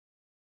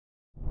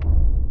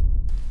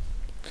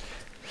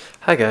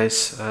Hi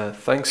guys,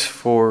 thanks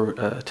for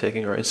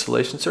taking our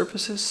installation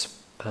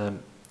services.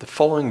 The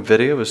following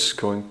video is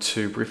going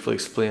to briefly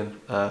explain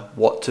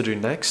what to do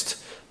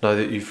next now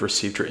that you've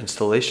received your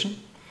installation.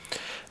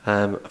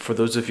 For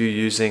those of you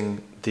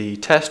using the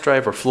test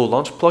drive or Flo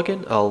Launch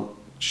plugin, I'll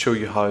show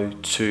you how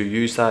to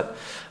use that,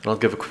 and I'll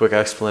give a quick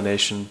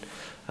explanation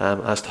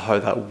as to how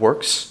that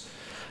works.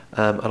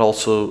 And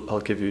also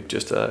I'll give you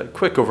just a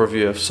quick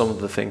overview of some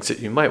of the things that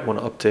you might want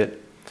to update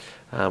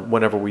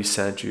whenever we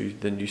send you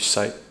the new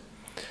site.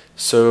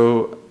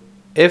 So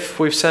if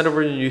we've sent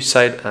over a new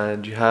site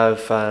and you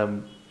have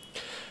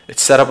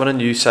it's set up on a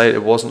new site,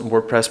 it wasn't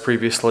WordPress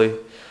previously,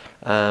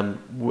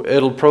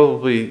 it'll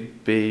probably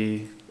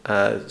be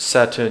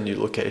set to a new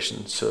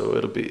location. So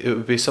it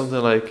would be something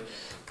like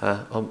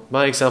on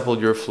my example,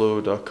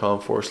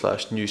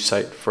 yourflow.com/new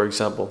site, for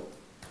example.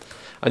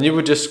 And you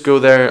would just go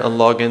there and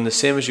log in the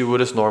same as you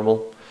would as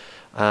normal,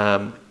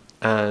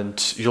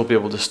 and you'll be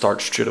able to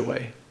start straight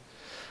away.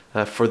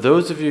 For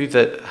those of you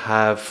that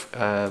have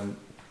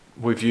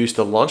we've used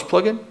the Launch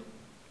plugin,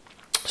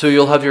 so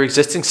you'll have your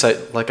existing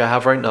site like I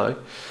have right now,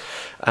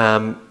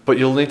 but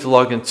you'll need to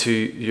log into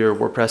your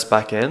WordPress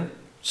backend.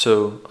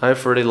 So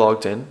I've already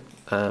logged in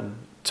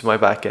to my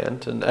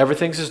backend, and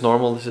everything's as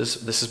normal.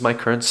 This is my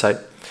current site,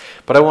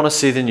 but I want to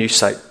see the new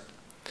site.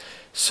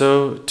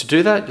 So to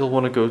do that, you'll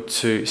want to go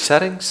to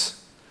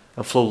Settings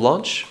and Flo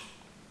Launch,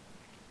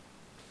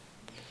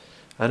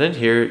 and in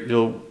here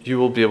you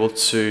will be able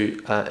to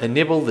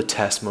enable the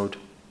test mode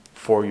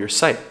for your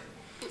site.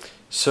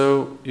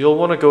 So you'll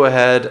want to go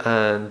ahead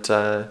and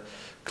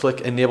click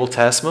Enable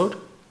Test Mode,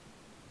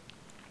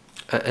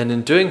 and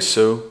in doing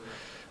so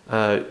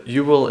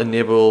you will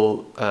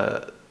enable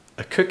a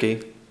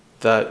cookie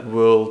that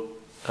will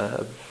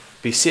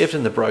be saved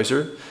in the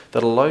browser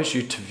that allows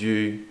you to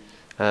view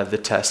the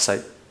test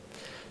site.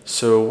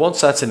 So once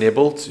that's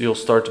enabled, you'll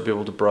start to be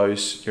able to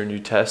browse your new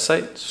test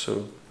site.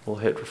 So we'll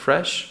hit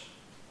refresh,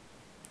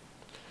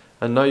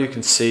 and now you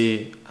can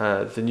see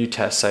the new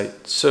test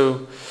site.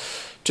 So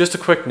just a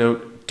quick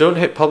note, don't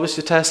hit publish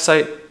the test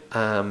site.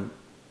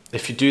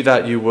 If you do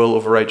that, you will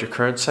override your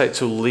current site,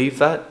 so leave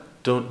that.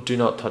 Do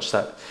not touch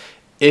that.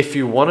 If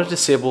you want to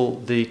disable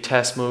the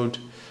test mode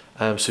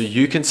so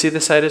you can see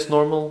the site as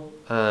normal,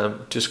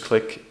 just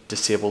click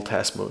disable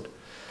test mode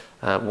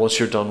once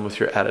you're done with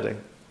your editing.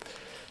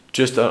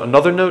 Just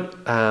another note,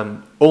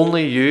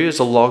 only you as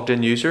a logged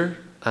in user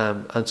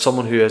and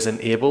someone who has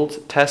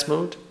enabled test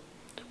mode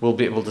will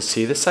be able to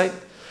see the site,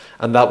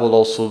 and that will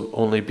also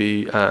only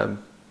be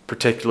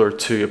particular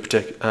to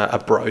a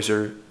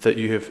browser that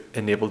you have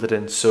enabled it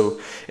in. So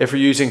if you're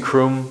using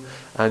Chrome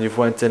and you've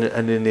went in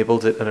and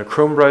enabled it in a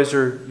Chrome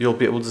browser, you'll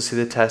be able to see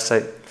the test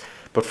site.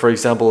 But for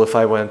example, if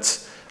I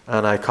went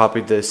and I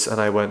copied this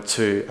and I went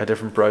to a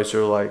different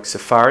browser like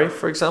Safari,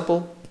 for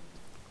example,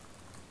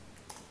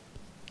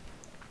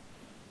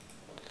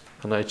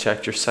 and I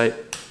checked your site,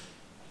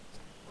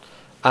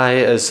 I,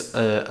 as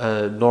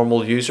a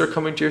normal user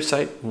coming to your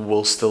site,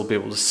 will still be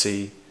able to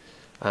see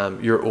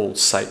your old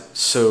site.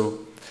 So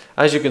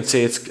as you can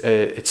see,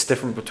 it's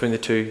different between the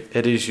two.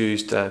 It is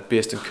used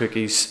based on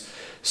cookies,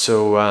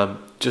 so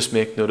just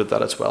make note of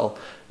that as well.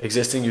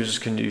 Existing users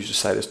can use your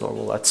site as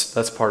normal.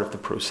 That's part of the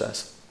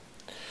process.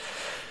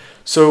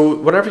 So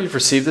whenever you've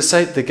received the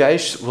site, the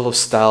guys will have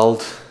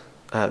styled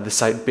the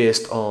site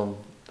based on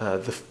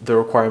the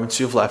requirements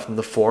you've left in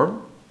the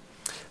form,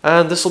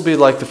 and this will be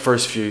like the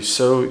first view.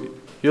 So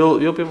you'll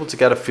be able to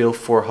get a feel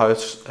for how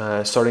it's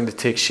starting to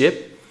take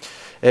shape.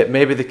 It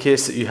may be the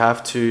case that you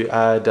have to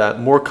add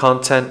more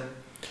content.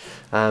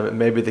 It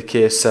may be the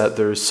case that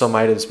there's some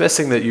items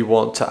missing that you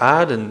want to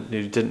add and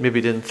you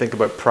maybe didn't think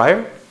about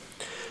prior.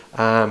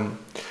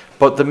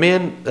 But the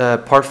main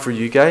part for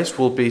you guys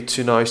will be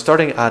to now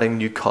starting adding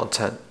new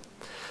content.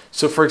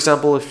 So for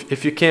example,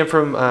 if you came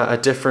from a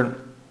different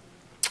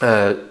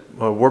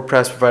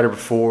WordPress provider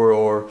before,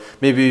 or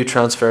maybe you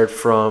transferred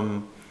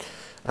from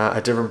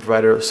a different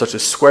provider such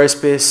as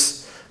Squarespace,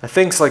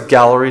 things like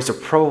galleries are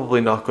probably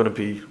not going to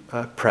be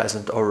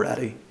present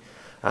already.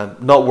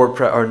 Not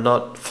WordPress or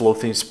not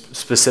Flothemes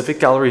specific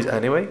galleries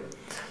anyway.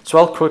 So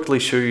I'll quickly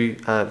show you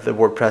the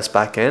WordPress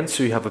backend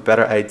so you have a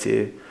better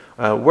idea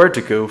where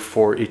to go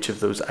for each of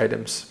those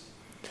items.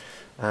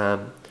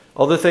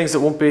 Other things that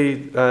won't be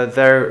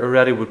there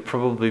already would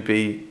probably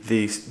be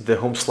the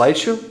home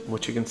slideshow,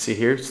 which you can see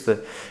here.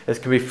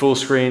 It can be full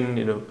screen,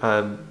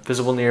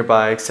 visible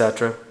nearby,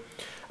 etc.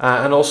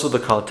 And also the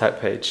contact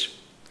page.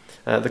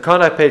 The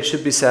contact page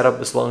should be set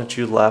up as long as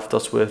you left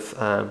us with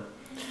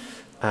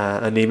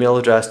an email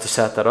address to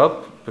set that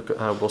up.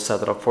 We'll set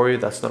that up for you,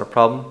 that's not a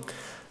problem.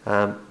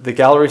 The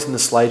galleries and the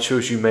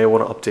slideshows you may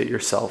want to update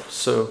yourself.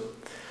 So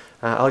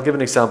I'll give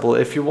an example.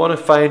 If you want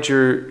to find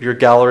your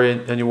gallery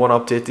and you want to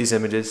update these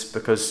images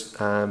because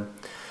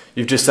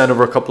you've just sent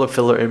over a couple of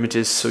filler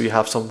images so you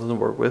have something to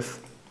work with,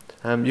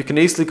 you can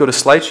easily go to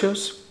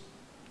slideshows.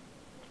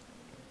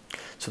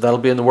 So that'll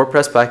be in the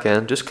WordPress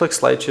backend. Just click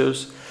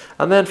slideshows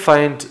and then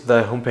find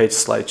the homepage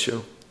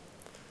slideshow.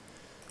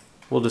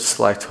 We'll just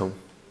select home.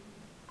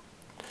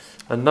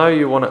 And now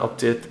you want to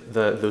update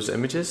those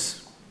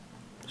images.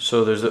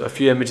 So there's a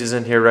few images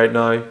in here right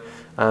now.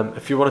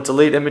 If you want to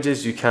delete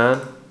images, you can.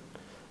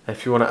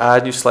 If you want to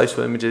add new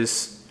slideshow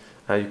images,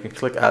 you can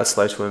click Add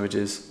Slideshow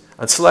Images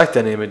and select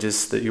any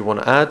images that you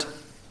want to add.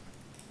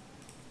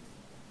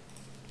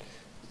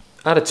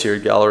 Add it to your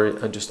gallery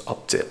and just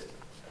update.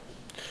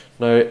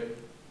 Now,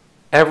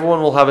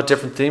 everyone will have a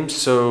different theme,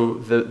 so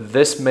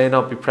this may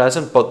not be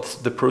present, but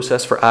the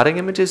process for adding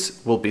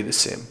images will be the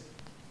same.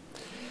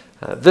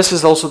 This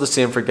is also the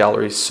same for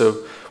galleries.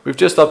 So we've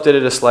just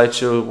updated a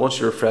slideshow. Once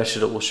you refresh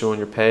it, it will show on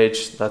your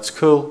page. That's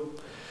cool.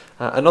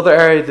 Another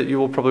area that you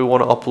will probably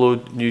want to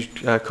upload new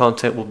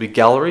content will be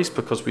galleries,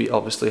 because we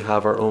obviously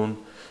have our own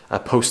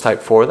post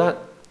type for that.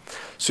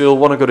 So you'll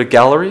want to go to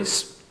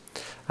galleries,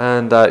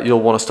 and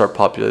you'll want to start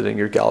populating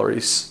your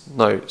galleries.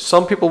 Now,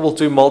 some people will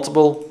do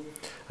multiple.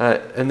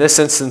 In this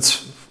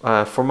instance,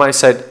 for my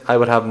site, I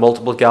would have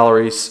multiple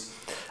galleries,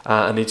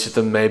 and each of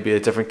them may be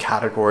a different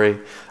category,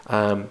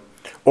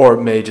 or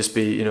it may just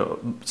be,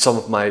 some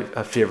of my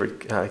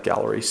favorite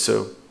galleries.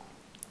 So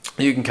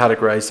you can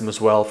categorize them as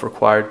well if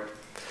required.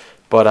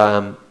 But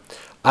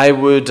I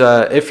would,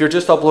 if you're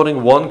just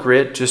uploading one,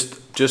 great.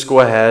 Just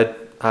go ahead,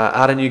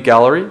 add a new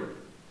gallery.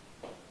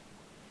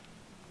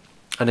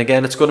 And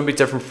again, it's going to be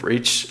different for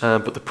each,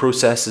 but the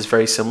process is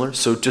very similar.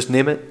 So just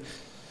name it.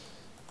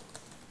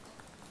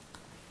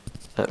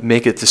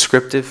 Make it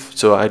descriptive.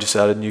 So I just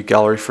added a new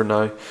gallery for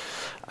now.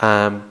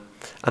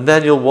 And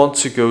then you'll want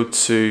to go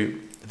to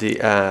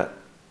the,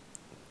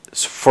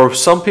 for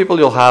some people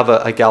you'll have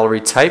a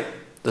gallery type.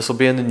 This will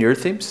be in the newer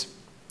themes.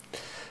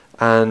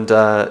 And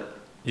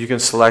you can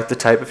select the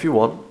type if you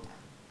want.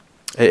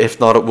 If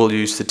not, it will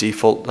use the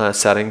default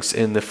settings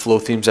in the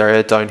Flothemes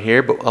area down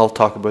here, but I'll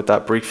talk about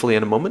that briefly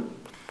in a moment.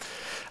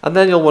 And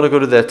then you'll want to go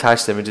to the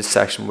attached images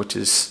section, which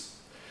is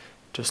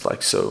just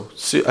like so.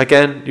 So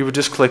again, you would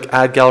just click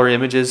Add Gallery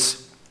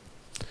Images,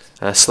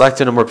 select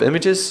a number of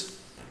images,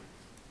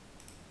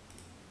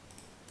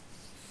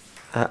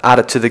 add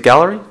it to the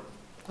gallery,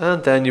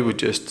 and then you would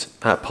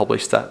just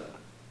publish that.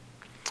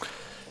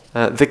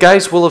 The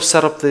guys will have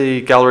set up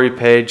the gallery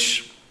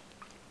page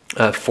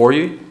for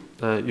you.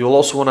 You'll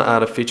also want to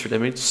add a featured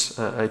image.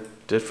 I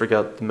did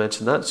forget to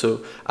mention that.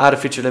 So add a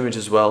featured image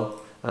as well.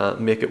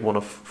 Make it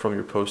one from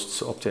your posts.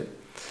 So update.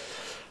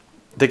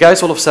 The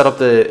guys will have set up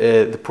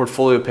the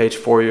portfolio page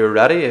for you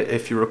already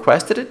if you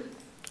requested it.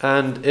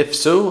 And if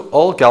so,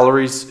 all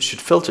galleries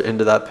should filter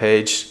into that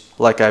page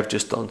like I've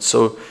just done.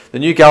 So the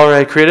new gallery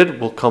I created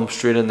will come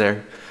straight in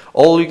there.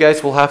 All you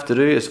guys will have to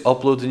do is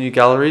upload the new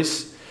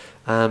galleries.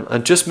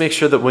 And just make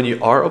sure that when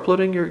you are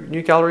uploading your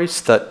new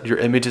galleries that your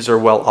images are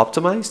well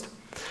optimized.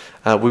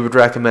 We would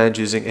recommend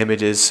using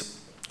images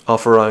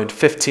of around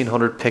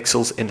 1500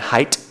 pixels in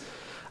height,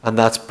 and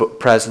that's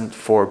present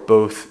for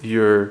both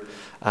your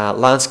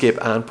landscape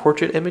and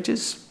portrait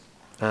images,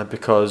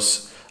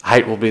 because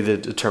height will be the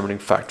determining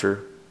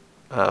factor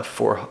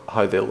for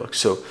how they look.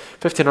 So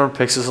 1500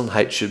 pixels in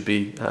height should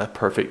be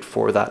perfect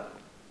for that.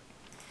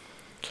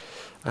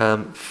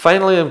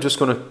 Finally, I'm just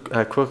going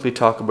to quickly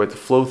talk about the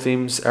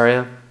Flothemes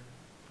area.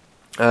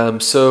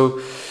 So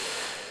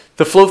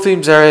the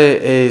Flothemes area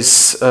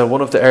is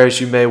one of the areas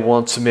you may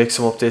want to make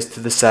some updates to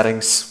the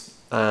settings,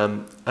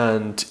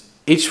 and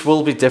each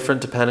will be different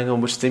depending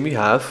on which theme you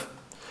have.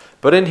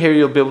 But in here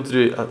you'll be able to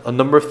do a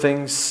number of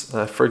things.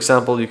 For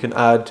example, you can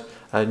add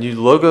new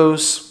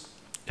logos.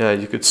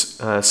 You could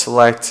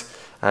select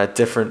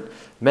different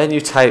menu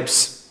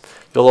types.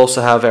 You'll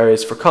also have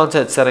areas for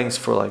content settings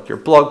for like your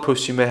blog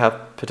posts. You may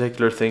have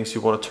particular things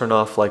you want to turn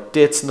off, like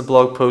dates in the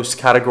blog post,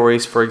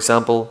 categories, for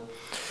example.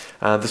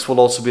 This will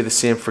also be the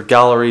same for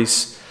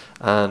galleries,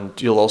 and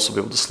you'll also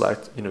be able to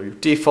select, your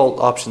default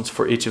options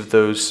for each of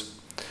those.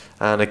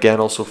 And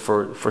again, also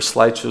for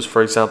slideshows,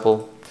 for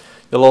example.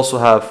 You'll also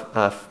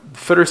have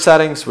footer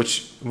settings,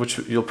 which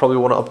you'll probably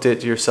want to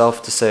update to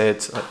yourself to say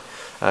it's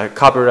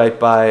copyright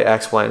by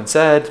X, Y, and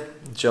Z,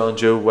 John,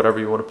 Joe, whatever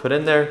you want to put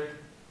in there.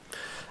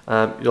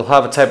 You'll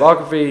have a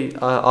typography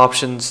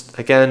options.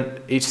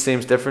 Again, each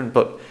theme's different,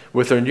 but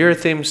with our newer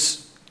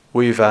themes,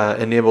 we've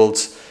enabled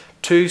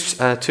two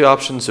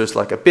options. There's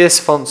like a base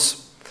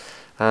fonts.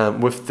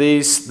 With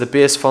these, the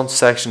base fonts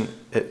section,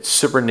 it's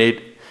super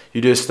neat.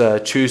 You just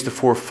choose the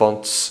 4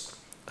 fonts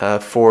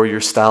for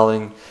your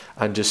styling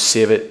and just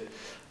save it.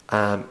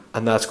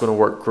 And that's going to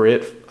work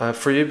great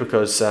for you,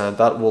 because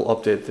that will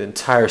update the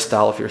entire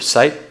style of your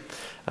site.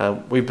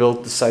 We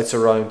built the sites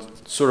around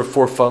sort of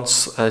 4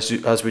 fonts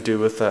as we do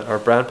with our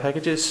brand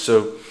packages.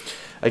 So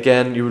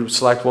again, you would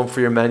select one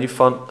for your menu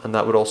font, and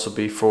that would also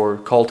be for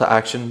call to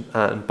action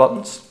and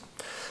buttons.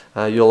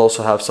 You'll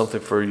also have something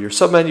for your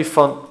submenu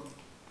font,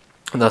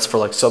 and that's for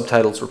like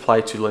subtitles,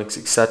 reply to links,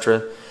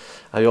 etc.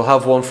 You'll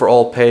have one for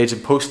all page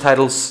and post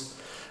titles,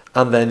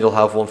 and then you'll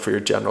have one for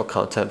your general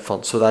content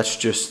font. So that's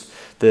just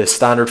the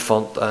standard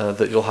font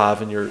that you'll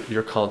have in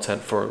your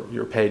content for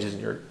your pages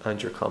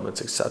and your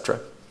comments, etc.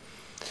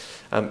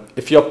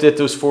 If you update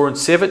those 4 and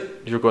save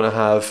it, you're going to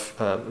have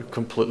a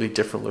completely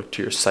different look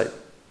to your site.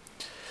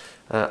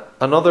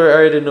 Another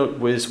area to note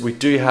is we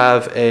do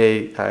have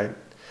a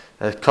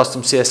a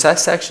custom CSS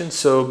section.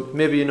 So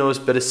maybe you know a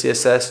bit of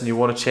CSS and you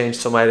want to change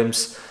some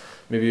items.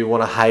 Maybe you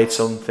want to hide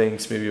some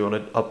things. Maybe you want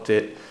to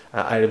update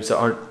items that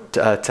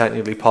aren't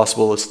technically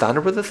possible as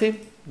standard with the theme.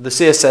 The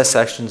CSS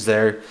section's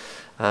there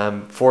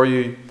for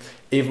you.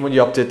 Even when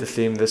you update the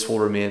theme, this will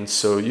remain.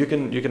 So you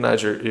can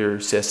add your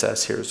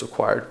CSS here as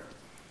required.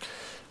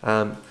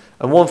 And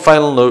one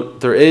final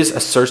note, there is a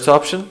search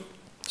option.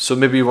 So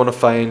maybe you want to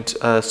find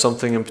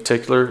something in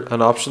particular,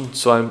 an option.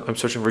 So I'm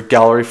searching for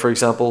gallery, for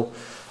example,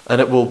 and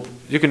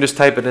you can just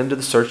type it into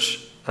the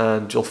search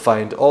and you'll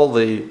find all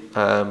the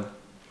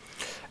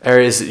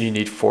areas that you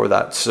need for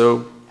that.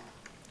 So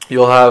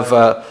you'll have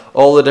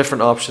all the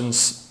different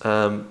options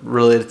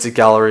related to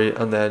gallery,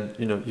 and then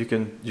you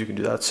can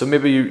do that. So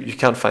maybe you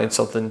can't find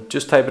something,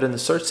 just type it in the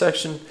search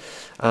section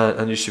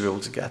and you should be able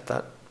to get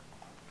that.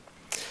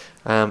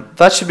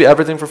 That should be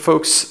everything for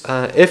folks.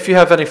 If you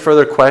have any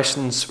further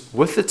questions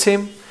with the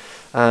theme,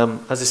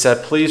 as I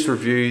said, please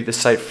review the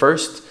site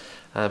first.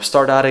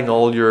 Start adding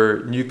all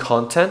your new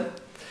content,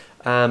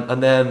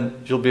 and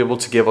then you'll be able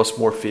to give us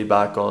more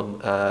feedback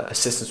on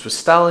assistance with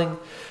styling.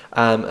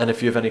 And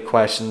if you have any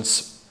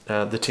questions,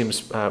 the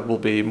teams will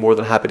be more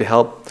than happy to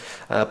help.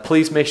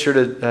 Please make sure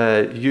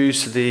to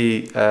use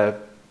the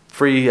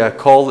free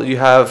call that you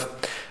have.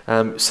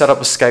 Set up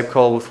a Skype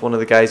call with one of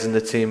the guys in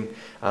the team.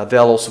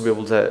 They'll also be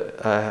able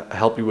to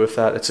help you with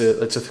that. It's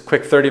a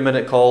quick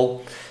 30-minute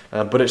call,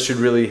 but it should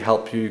really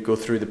help you go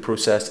through the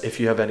process if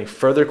you have any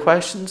further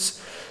questions.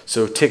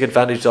 So take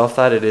advantage of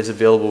that. It is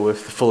available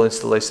with the full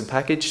installation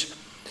package,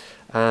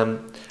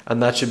 and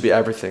that should be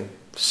everything.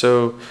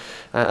 So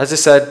as I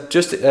said,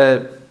 just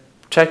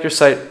check your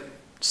site,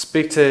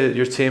 speak to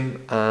your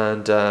team,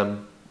 and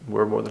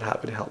we're more than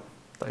happy to help.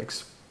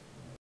 Thanks.